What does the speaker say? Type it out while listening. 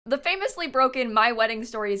The famously broken My Wedding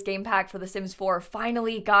Stories game pack for The Sims 4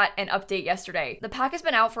 finally got an update yesterday. The pack has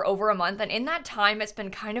been out for over a month, and in that time, it's been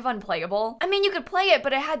kind of unplayable. I mean, you could play it,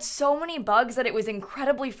 but it had so many bugs that it was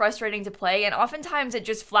incredibly frustrating to play, and oftentimes it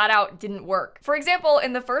just flat out didn't work. For example,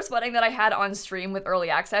 in the first wedding that I had on stream with early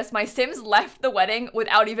access, my Sims left the wedding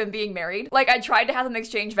without even being married. Like, I tried to have them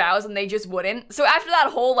exchange vows, and they just wouldn't. So after that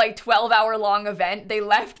whole, like, 12-hour long event, they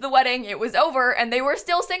left the wedding, it was over, and they were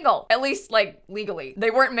still single. At least, like, legally. They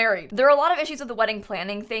weren't married. There are a lot of issues with the wedding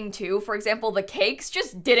planning thing too. For example, the cakes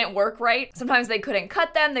just didn't work right. Sometimes they couldn't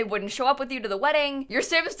cut them, they wouldn't show up with you to the wedding. Your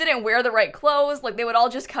Sims didn't wear the right clothes, like they would all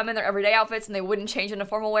just come in their everyday outfits and they wouldn't change into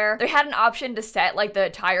formal wear. They had an option to set like the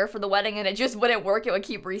attire for the wedding and it just wouldn't work, it would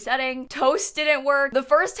keep resetting. Toast didn't work. The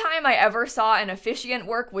first time I ever saw an officiant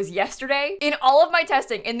work was yesterday. In all of my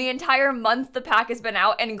testing, in the entire month the pack has been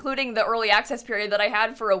out, and including the early access period that I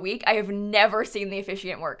had for a week, I have never seen the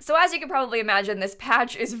officiant work. So as you can probably imagine, this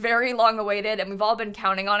patch is very long awaited and we've all been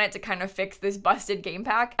counting on it to kind of fix this busted game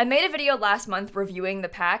pack. I made a video last month reviewing the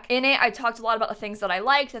pack. In it, I talked a lot about the things that I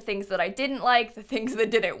liked, the things that I didn't like, the things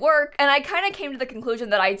that didn't work, and I kind of came to the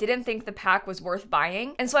conclusion that I didn't think the pack was worth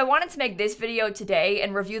buying. And so I wanted to make this video today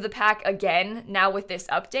and review the pack again now with this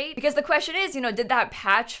update, because the question is, you know, did that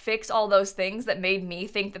patch fix all those things that made me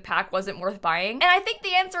think the pack wasn't worth buying? And I think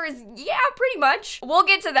the answer is yeah, pretty much. We'll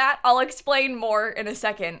get to that. I'll explain more in a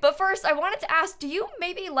second. But first, I wanted to ask, do you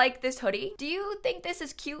maybe like this hoodie? Do you think this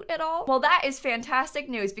is cute at all? Well, that is fantastic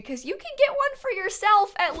news because you can get one for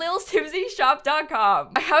yourself at lilsimsieshop.com.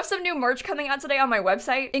 I have some new merch coming out today on my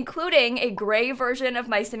website, including a gray version of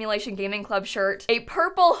my Simulation Gaming Club shirt, a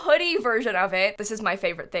purple hoodie version of it. This is my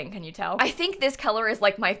favorite thing, can you tell? I think this color is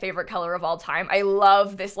like my favorite color of all time. I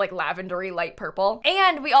love this like lavendery light purple.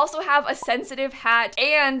 And we also have a sensitive hat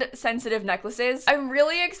and sensitive necklaces. I'm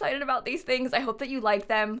really excited about these things. I hope that you like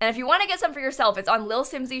them. And if you want to get some for yourself, it's on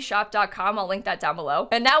lilsimsieshop.com. I'll link that down below.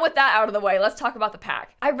 And now with that out of the way, let's talk about the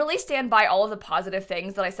pack. I really stand by all of the positive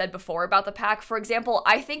things that I said before about the pack. For example,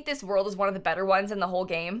 I think this world is one of the better ones in the whole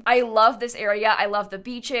game. I love this area. I love the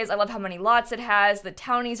beaches. I love how many lots it has. The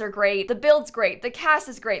townies are great. The build's great. The cast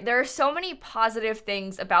is great. There are so many positive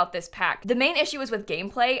things about this pack. The main issue is with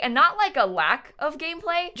gameplay, and not like a lack of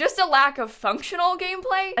gameplay, just a lack of functional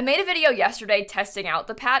gameplay. I made a video yesterday testing out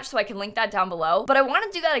the patch, so I can link that down below, but I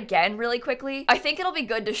want to do that again really quickly. I think it'll be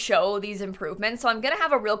good to show these improvements, so I'm gonna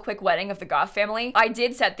have a real quick wedding of the Goth family. I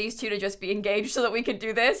did set these two to just be engaged so that we could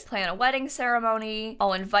do this. Plan a wedding ceremony.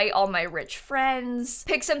 I'll invite all my rich friends.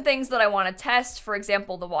 Pick some things that I want to test, for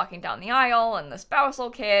example, the walking down the aisle and the spousal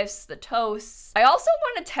kiss, the toasts. I also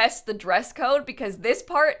want to test the dress code because this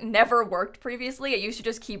part never worked previously. It used to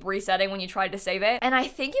just keep resetting when you tried to save it. And I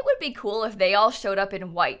think it would be cool if they all showed up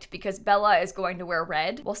in white because Bella is going to wear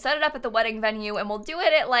red. We'll set it up at the wedding venue and we'll do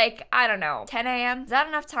it at like, I don't know, 10 a.m. Is that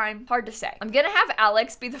enough time? Hard to say. I'm gonna have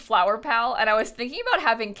Alex be the flower pal, and I was thinking about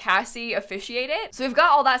having Cassie officiate it. So we've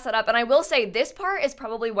got all that set up, and I will say this part is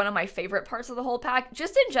probably one of my favorite parts of the whole pack.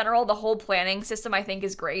 Just in general, the whole planning system I think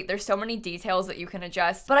is great. There's so many details that you can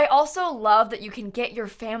adjust, but I also love that you can get your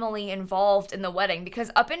family involved in the wedding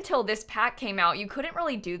because up until this pack came out, you couldn't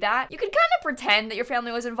really do that. You could kind of pretend that your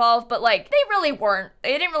family was involved, but like they really weren't.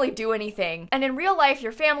 They didn't really do anything. And in real life,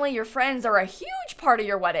 your family, your friends are a huge part of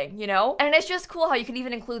your wedding, you know? And it's just cool how you can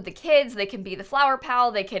even include the kids. They can be the flower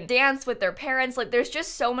pal. They can dance with their parents. Like there's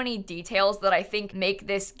just so many details that I think make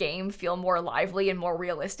this game feel more lively and more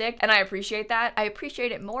realistic. And I appreciate that. I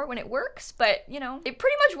appreciate it more when it works, but you know, it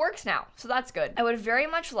pretty much works now. So that's good. I would very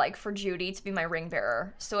much like for Judy to be my ring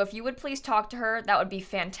bearer. So if you would please talk to her, that would be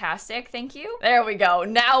fantastic. Thank you. There we go.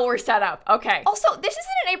 Now we're set up. Okay. Also, this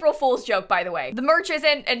isn't an April Fool's joke, by the way. The merch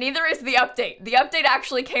isn't, and neither is the update. The update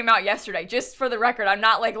actually came out yesterday. Just for the record, I'm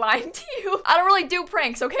not like lying to you. I don't really do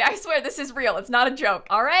pranks, okay? I swear this is real. It's not a joke.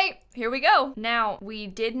 All right. Here we go. Now, we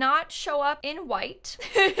did not show up in white.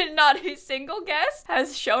 Not a single guest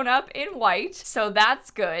has shown up in white, so that's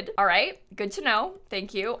good. All right, good to know.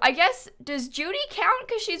 Thank you. I guess, does Judy count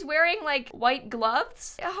because she's wearing like white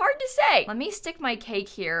gloves? Hard to say. Let me stick my cake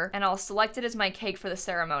here and I'll select it as my cake for the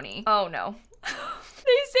ceremony. Oh no.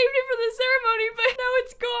 They saved it for the ceremony, but now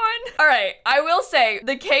it's gone. All right, I will say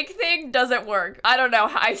the cake thing doesn't work. I don't know.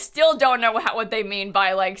 I still don't know what they mean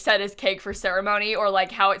by like set as cake for ceremony or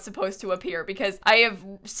like how it's supposed to appear because I have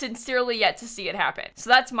sincerely yet to see it happen. So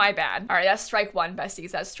that's my bad. All right, that's strike one,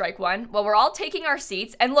 besties. That's strike one. Well, we're all taking our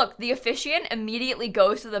seats and look, the officiant immediately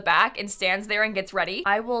goes to the back and stands there and gets ready.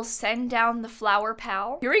 I will send down the flower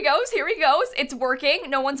pal. Here he goes. Here he goes. It's working.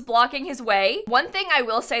 No one's blocking his way. One thing I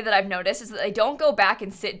will say that I've noticed is that they don't go back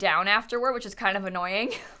and sit down afterward, which is kind of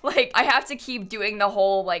annoying. Like, I have to keep doing the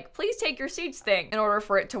whole, like, please take your seats thing in order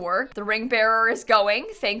for it to work. The ring bearer is going.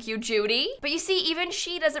 Thank you, Judy. But you see, even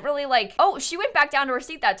she doesn't really like, oh, she went back down to her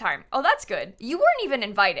seat that time. Oh, that's good. You weren't even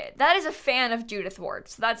invited. That is a fan of Judith Ward,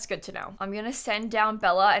 so that's good to know. I'm gonna send down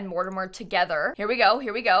Bella and Mortimer together. Here we go,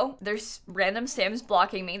 here we go. There's random Sims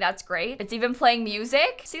blocking me, that's great. It's even playing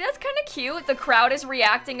music. See, that's kind of cute. The crowd is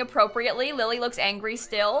reacting appropriately. Lily looks angry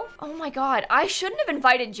still. Oh my god, I shouldn't have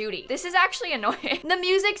invited Judy. This is actually annoying. The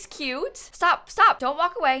music's cute. Stop, stop, don't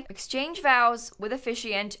walk away. Exchange vows with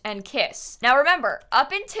officiant and kiss. Now remember,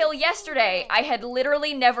 up until yesterday, I had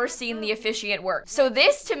literally never seen the officiant work. So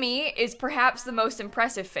this to me is perhaps the most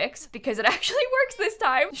impressive fix because it actually works this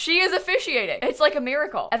time. She is officiating. It's like a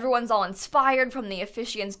miracle. Everyone's all inspired from the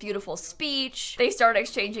officiant's beautiful speech. They start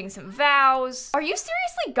exchanging some vows. Are you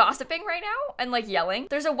seriously gossiping right now and like yelling?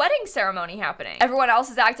 There's a wedding ceremony happening. Everyone else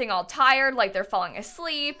is acting all tired, like they're falling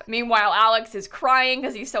asleep. Meanwhile, Alex is crying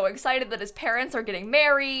because he's so excited that his parents are getting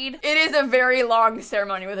married. It is a very long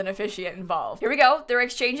ceremony with an officiant involved. Here we go. They're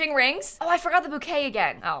exchanging rings. Oh, I forgot the bouquet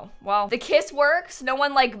again. Oh, well, the kiss works. No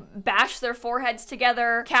one like bashed their foreheads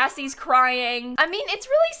together. Cassie's crying. I mean, it's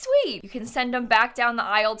really sweet. You can send them back down the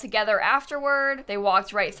aisle together afterward. They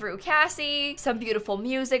walked right through Cassie. Some beautiful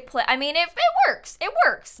music play. I mean, it works. It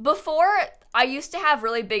works. Before, I used to have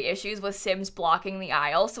really big issues with Sims blocking the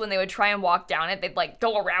aisle, so when they would try and walk down it, they'd like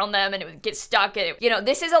go around them and it would get stuck. And you know,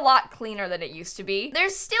 this is a lot cleaner than it used to be.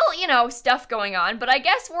 There's still, you know, stuff going on, but I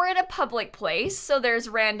guess we're in a public place, so there's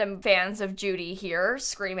random fans of Judy here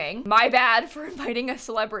screaming, "My bad for inviting a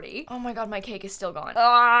celebrity." Oh my god, my cake is still gone.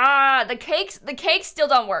 Ah, the cakes still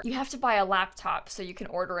don't work. You have to buy a laptop so you can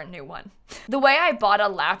order a new one. The way I bought a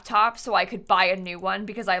laptop so I could buy a new one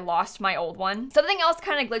because I lost my old one. Something else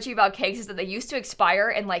kind of glitchy about cakes is that they used to expire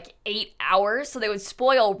in like 8 hours, so they would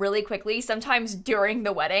spoil really quickly, sometimes during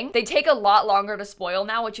the wedding. They take a lot longer to spoil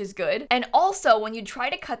now, which is good. And also, when you try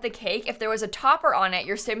to cut the cake, if there was a topper on it,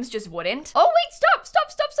 your Sims just wouldn't. Oh wait, stop,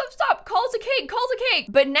 stop, stop, stop, stop. Calls a cake, calls a cake.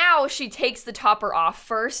 But now she takes the topper off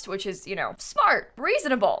first, which is, you know, smart,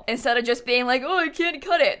 reasonable. Instead of just being like, oh, I can't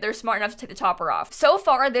cut it. They're smart enough to take the topper off. So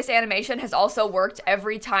far, this animation has also worked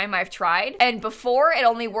every time I've tried. And before, it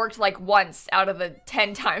only worked like once out of the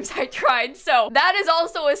 10 times I tried. So that is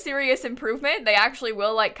also a serious improvement. They actually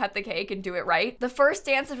will like cut the cake and do it right. The first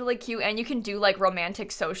dance is really cute, and you can do like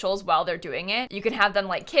romantic socials while they're doing it. You can have them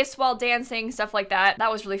like kiss while dancing, stuff like that.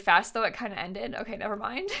 That was really fast though. It kind of ended. Okay, never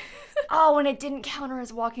mind. Oh, and it didn't count her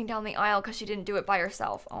as walking down the aisle because she didn't do it by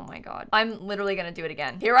herself. Oh my god. I'm literally gonna do it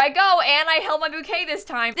again. Here I go, and I held my bouquet this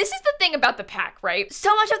time. This is the thing about the pack, right?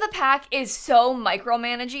 So much of the pack is so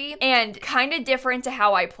micromanagey and kind of different to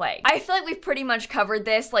how I play. I feel like we've pretty much covered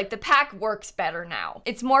this. Like, the pack works better now.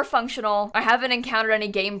 It's more functional. I haven't encountered any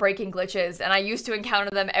game-breaking glitches, and I used to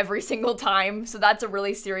encounter them every single time, so that's a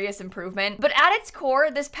really serious improvement. But at its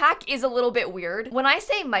core, this pack is a little bit weird. When I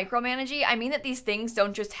say micromanagey, I mean that these things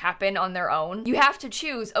don't just happen on their own. You have to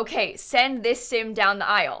choose, okay, send this sim down the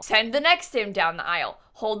aisle, send the next sim down the aisle,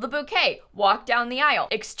 hold the bouquet, walk down the aisle,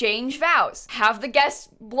 exchange vows, have the guests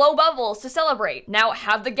blow bubbles to celebrate. Now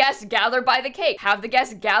have the guests gather by the cake, have the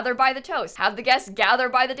guests gather by the toast, have the guests gather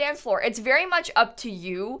by the dance floor. It's very much up to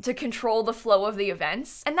you to control the flow of the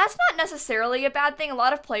events. And that's not necessarily a bad thing. A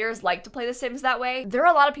lot of players like to play the Sims that way. There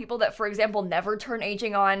are a lot of people that, for example, never turn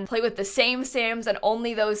aging on, play with the same Sims and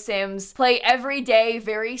only those Sims, play every day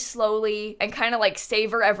very slowly and kind of like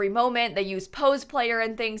savor every moment. They use pose player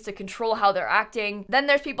and things to control how they're acting. Then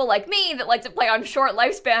there's people like me that like to play on short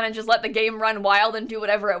lifespan and just let the game run wild and do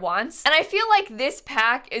whatever it wants. And I feel like this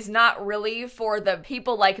pack is not really for the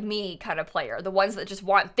people like me kind of player, the ones that just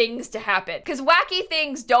want things to happen. Because wacky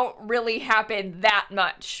things don't really happen that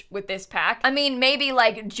much with this pack. I mean, maybe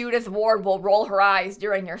like Judith Ward will roll her eyes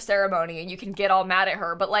during your ceremony and you can get all mad at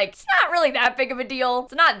her, but like, it's not really that big of a deal.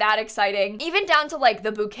 It's not that exciting. Even down to like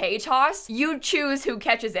the bouquet toss, you choose who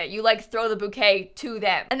catches it. You like throw the bouquet to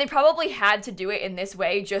them. And they probably had to do it in this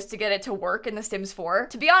way just to get it to work in The Sims 4.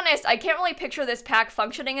 To be honest, I can't really picture this pack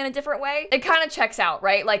functioning in a different way. It kind of checks out,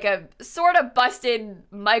 right? Like a sort of busted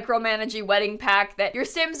micromanagey wedding pack that your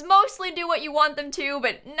Sims mostly do what you want them to,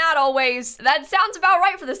 but not always. That sounds about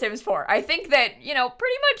right for The Sims 4. I think that, you know,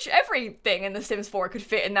 pretty much everything in The Sims 4 could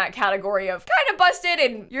fit in that category of kind of busted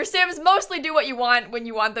and your Sims mostly do what you want when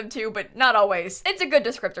you want them to, but not always. It's a good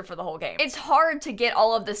descriptor for the whole game. It's hard to get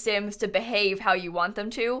all of the Sims to behave how you want them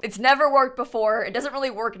to. It's never worked before. It doesn't doesn't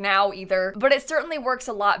really work now either, but it certainly works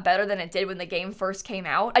a lot better than it did when the game first came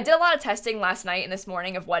out. I did a lot of testing last night and this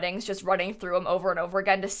morning of weddings, just running through them over and over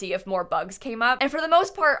again to see if more bugs came up. And for the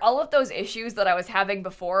most part, all of those issues that I was having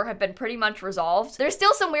before have been pretty much resolved. There's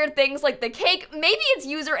still some weird things like the cake. Maybe it's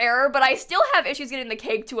user error, but I still have issues getting the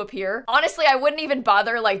cake to appear. Honestly, I wouldn't even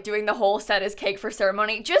bother like doing the whole set as cake for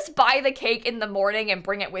ceremony. Just buy the cake in the morning and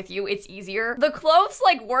bring it with you. It's easier. The clothes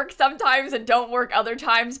like work sometimes and don't work other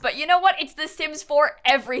times, but you know what? It's The Sims 4.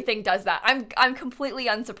 Everything does that. I'm completely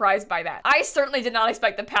unsurprised by that. I certainly did not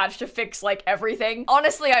expect the patch to fix like everything.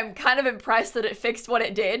 Honestly, I'm kind of impressed that it fixed what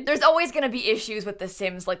it did. There's always gonna be issues with The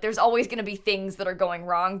Sims. Like there's always gonna be things that are going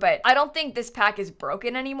wrong, but I don't think this pack is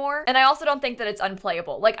broken anymore. And I also don't think that it's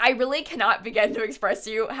unplayable. Like I really cannot begin to express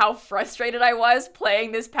to you how frustrated I was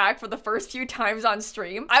playing this pack for the first few times on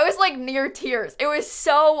stream. I was like near tears. It was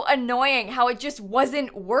so annoying how it just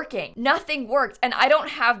wasn't working. Nothing worked, and I don't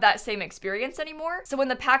have that same experience anymore. So when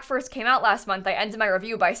the pack first came out last month, I ended my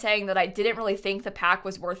review by saying that I didn't really think the pack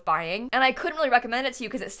was worth buying, and I couldn't really recommend it to you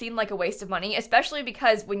because it seemed like a waste of money, especially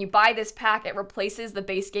because when you buy this pack, it replaces the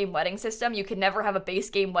base game wedding system. You can never have a base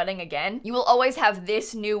game wedding again. You will always have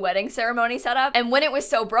this new wedding ceremony set up, and when it was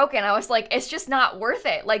so broken, I was like, it's just not worth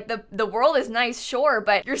it. Like the world is nice, sure,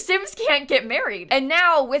 but your Sims can't get married. And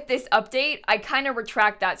now with this update, I kind of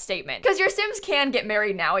retract that statement because your Sims can get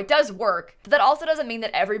married now. It does work, but that also doesn't mean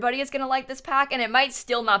that everybody is gonna like this pack, and it might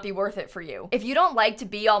still not be worth it for you. If you don't like to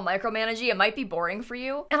be all micromanagey, it might be boring for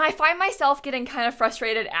you. And I find myself getting kind of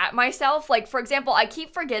frustrated at myself. Like for example, I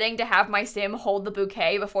keep forgetting to have my Sim hold the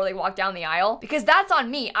bouquet before they walk down the aisle because that's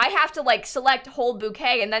on me. I have to like select hold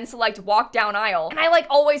bouquet and then select walk down aisle, and I like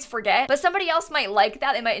always forget. But somebody else might like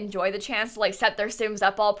that. They might enjoy the chance to like set their Sims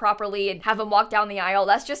up all properly and have them walk down the aisle.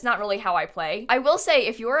 That's just not really how I play. I will say,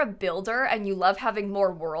 if you're a builder and you love having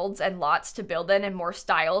more worlds and lots to build in and more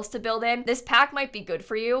styles to build in, this pack might be good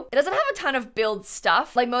for you. It doesn't have a ton of build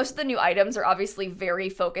stuff. Like most of the new items are obviously very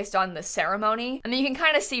focused on the ceremony. I mean, you can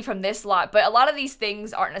kind of see from this lot, but a lot of these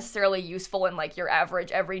things aren't necessarily useful in like your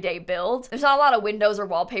average everyday build. There's not a lot of windows or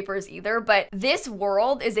wallpapers either, but this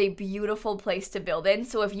world is a beautiful place to build in.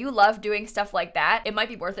 So if you love doing stuff like that, it might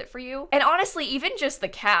be worth it for you. And honestly, even just the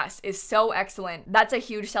cast is so excellent. That's a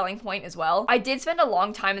huge selling point as well. I did spend a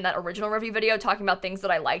long time in that original review video talking about things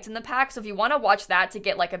that I liked in the pack. So if you want to watch that to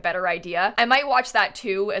get like a better idea, I might watch that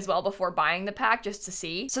too as well before buying the pack just to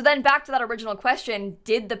see. So then back to that original question,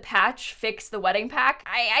 did the patch fix the wedding pack?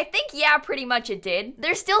 I think yeah, pretty much it did.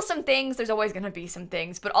 There's still some things, there's always gonna be some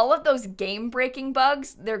things, but all of those game breaking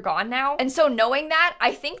bugs, they're gone now. And so knowing that,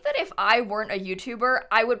 I think that if I weren't a YouTuber,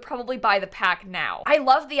 I would probably buy the pack now. I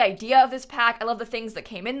love the idea of this pack. I love the things that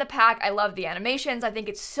came in the pack. I love the animations. I think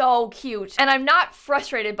it's so cute, and I'm not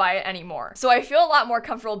frustrated by it anymore. So I feel a lot more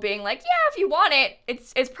comfortable being like, yeah, if you want it,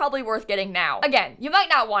 it's probably worth getting now. Again, you might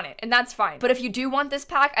not want it, and that's fine. But if you do want this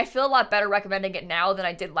pack, I feel a lot better recommending it now than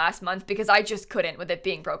I did last month because I just couldn't with it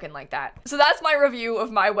being broken like that. So that's my review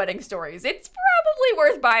of my wedding stories. It's probably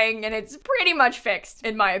worth buying, and it's pretty much fixed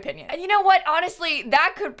in my opinion. And you know what? Honestly,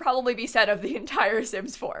 that could probably be said of the entire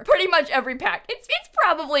Sims 4. Pretty much every pack. It's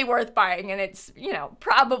probably worth buying, and it's, you know,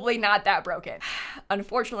 probably not that broken.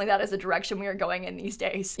 Unfortunately, that is the direction we are going in these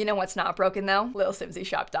days. You know what's not broken though?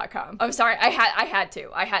 lilsimsieshop.com. I'm sorry, I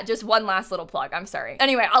had just one last little plug. I'm sorry.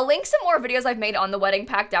 Anyway, I'll link some more videos I've made on the wedding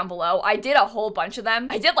pack down below. I did a whole bunch of them.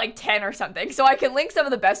 I did like 10 or something, so I can link some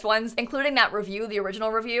of the best ones, including that review, the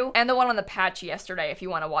original review, and the one on the patch yesterday if you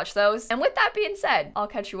want to watch those. And with that being said, I'll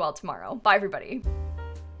catch you all tomorrow. Bye, everybody.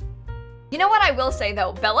 You know what I will say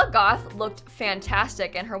though, Bella Goth looked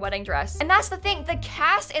fantastic in her wedding dress. And that's the thing, the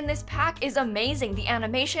cast in this pack is amazing. The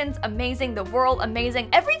animation's amazing, the world amazing,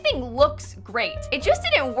 everything looks great. It just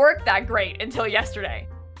didn't work that great until yesterday.